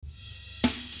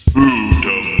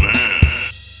Buddha-man.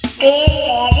 Big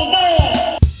Daddy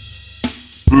Dan.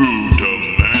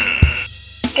 Buddha-man.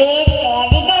 Big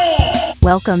Daddy Dan.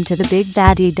 Welcome to the Big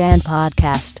Daddy Dan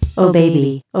podcast. Oh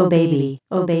baby, oh baby,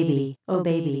 oh baby, oh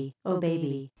baby, oh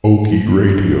baby.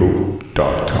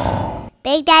 OkiRadio.com.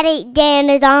 Big Daddy Dan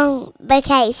is on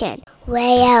vacation.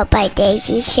 Way out by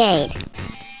Daisy Shane.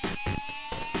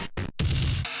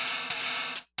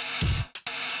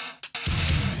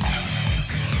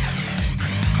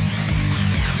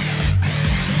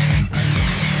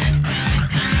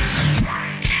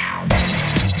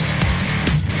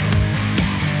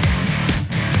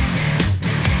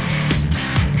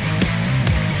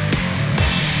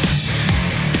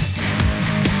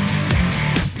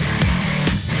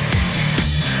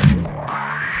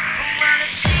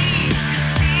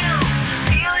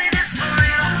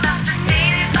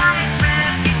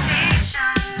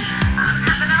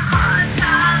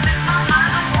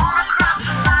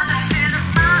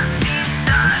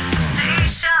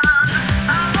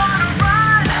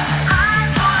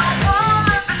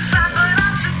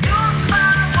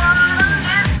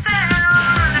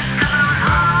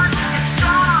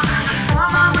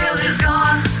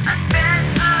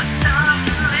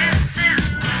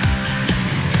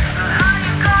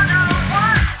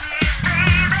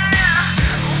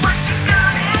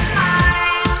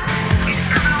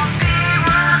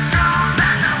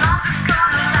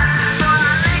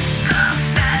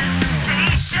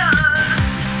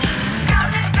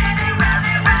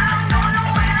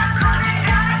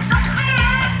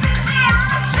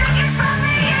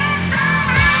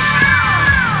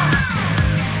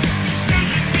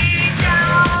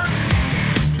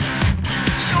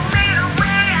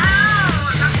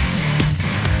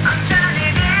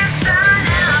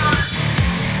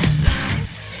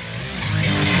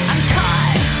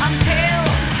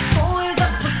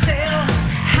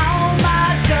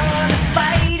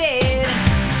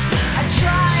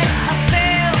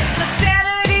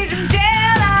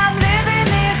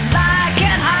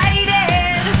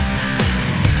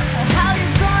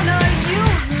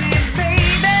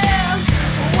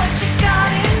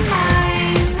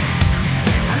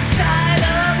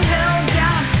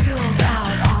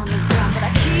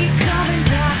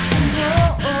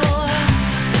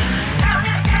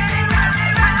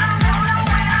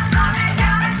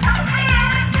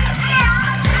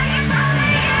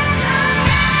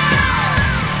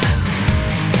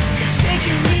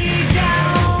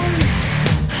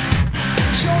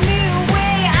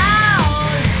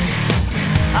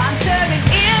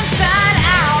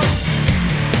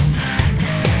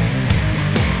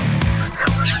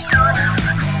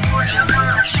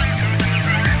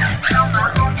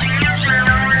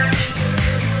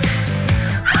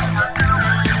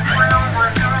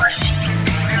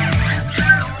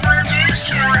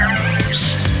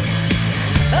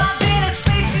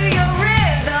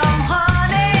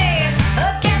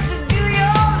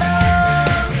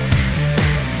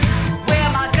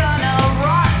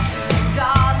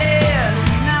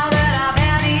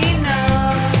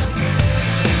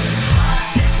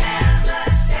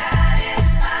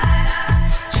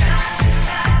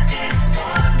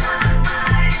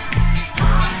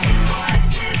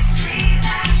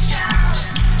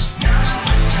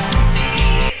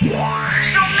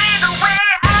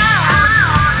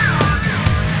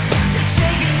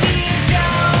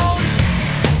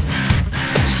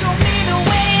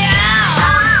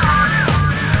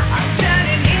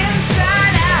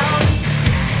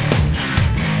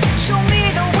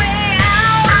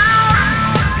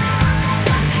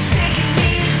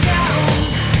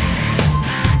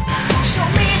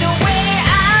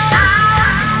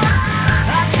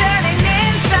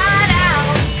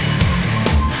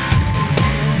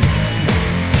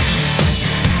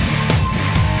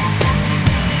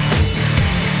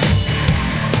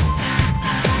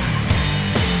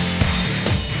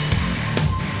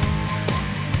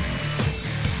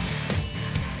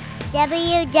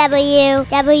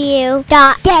 www.daisy.com.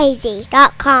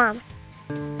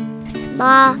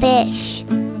 Small fish.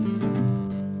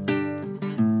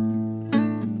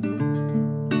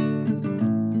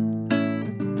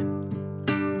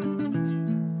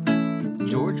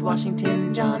 George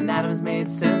Washington, John Adams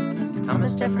made sense.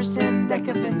 Thomas Jefferson, Deck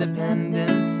of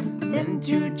Independence. Then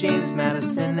to James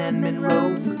Madison and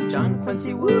Monroe. John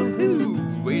Quincy,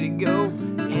 woohoo, way to go.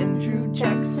 Andrew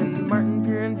Jackson, Martin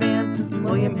Pierre Van.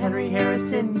 William Henry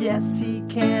Harrison, yes he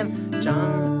can.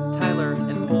 John Tyler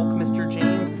and Polk, Mr.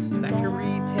 James.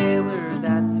 Zachary Taylor,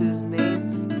 that's his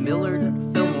name. Millard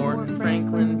Fillmore,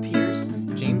 Franklin Pierce.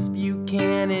 James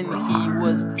Buchanan, he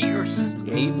was fierce.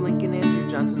 Abe Lincoln, Andrew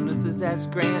Johnson, Ulysses S.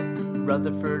 Grant.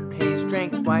 Rutherford Hayes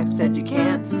drank, his wife said you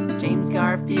can't. James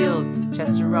Garfield,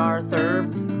 Chester Arthur,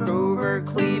 Grover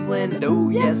Cleveland, oh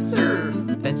yes sir.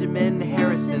 Benjamin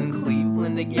Harrison,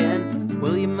 Cleveland again.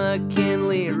 William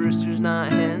McKinley, Roosters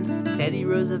Not Hens. Teddy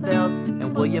Roosevelt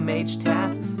and William H.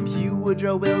 Taft. Hugh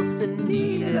Woodrow Wilson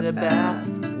needed a bath.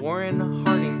 Warren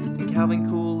Harding and Calvin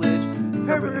Coolidge.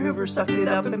 Herbert Hoover sucked it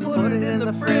up and put it in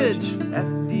the fridge.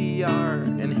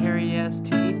 FDR and Harry S.T.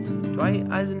 Dwight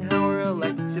Eisenhower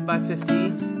elected by 50.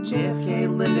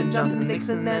 JFK, Lyndon Johnson,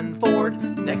 Nixon, then Ford.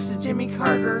 Next to Jimmy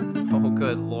Carter. Oh,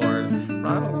 good lord.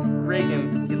 Ronald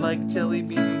Reagan, he liked jelly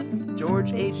beans.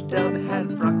 George H.W.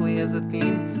 had broccoli as a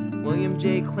theme. William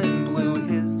J. Clinton blew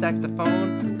his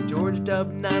saxophone. George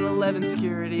W. 9/11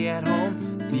 security at home.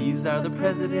 These are the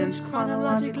presidents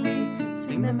chronologically.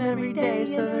 Sing them every day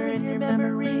so they're in your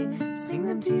memory. Sing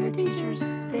them to your teachers,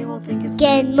 they will think it's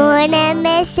Good morning,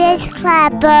 Mrs.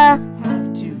 Clapper.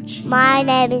 have to cheat. My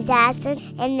name is Ashton,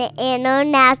 and the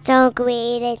international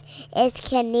greeting is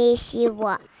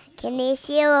Konnichiwa.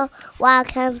 Konnichiwa,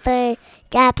 welcome for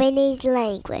Japanese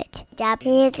language.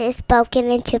 Japanese is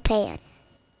spoken in Japan.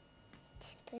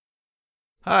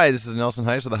 Hi, this is Nelson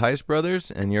Heist of the Heist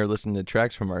Brothers, and you're listening to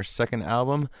tracks from our second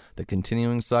album, The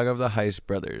Continuing Saga of the Heist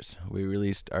Brothers. We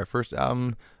released our first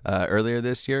album earlier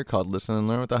this year called Listen and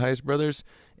Learn with the Heist Brothers,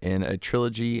 and a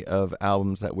trilogy of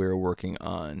albums that we're working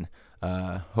on.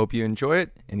 Hope you enjoy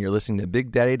it, and you're listening to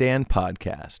Big Daddy Dan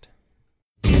Podcast.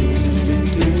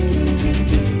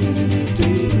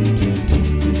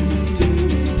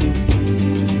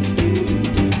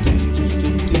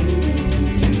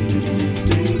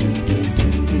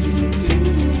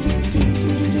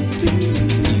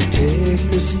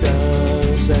 The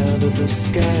stars out of the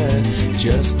sky,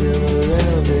 just them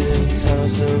around and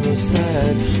toss them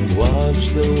aside.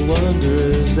 Watch the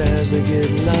wanderers as they get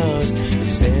lost,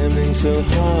 examining so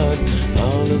hard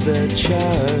all of their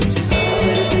charts.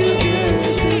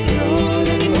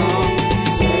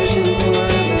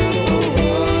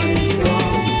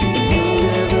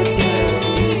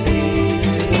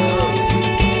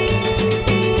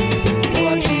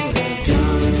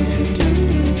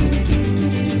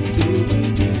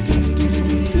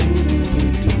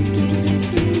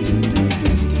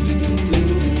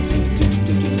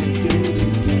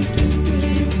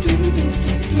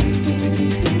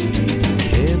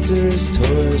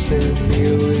 Taurus and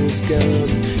Leo is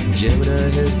gone. Gemini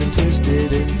has been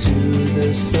twisted into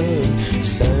the sun.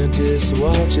 Scientists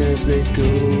watch as they go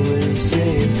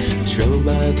insane, troubled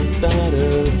by the thought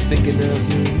of thinking up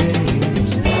new names.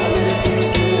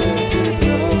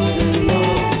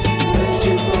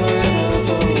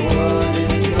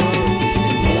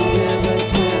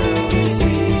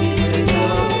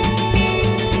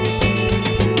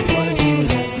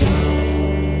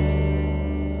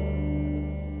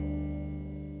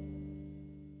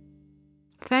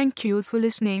 Thank you for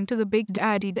listening to the Big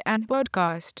Daddy Dan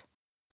podcast.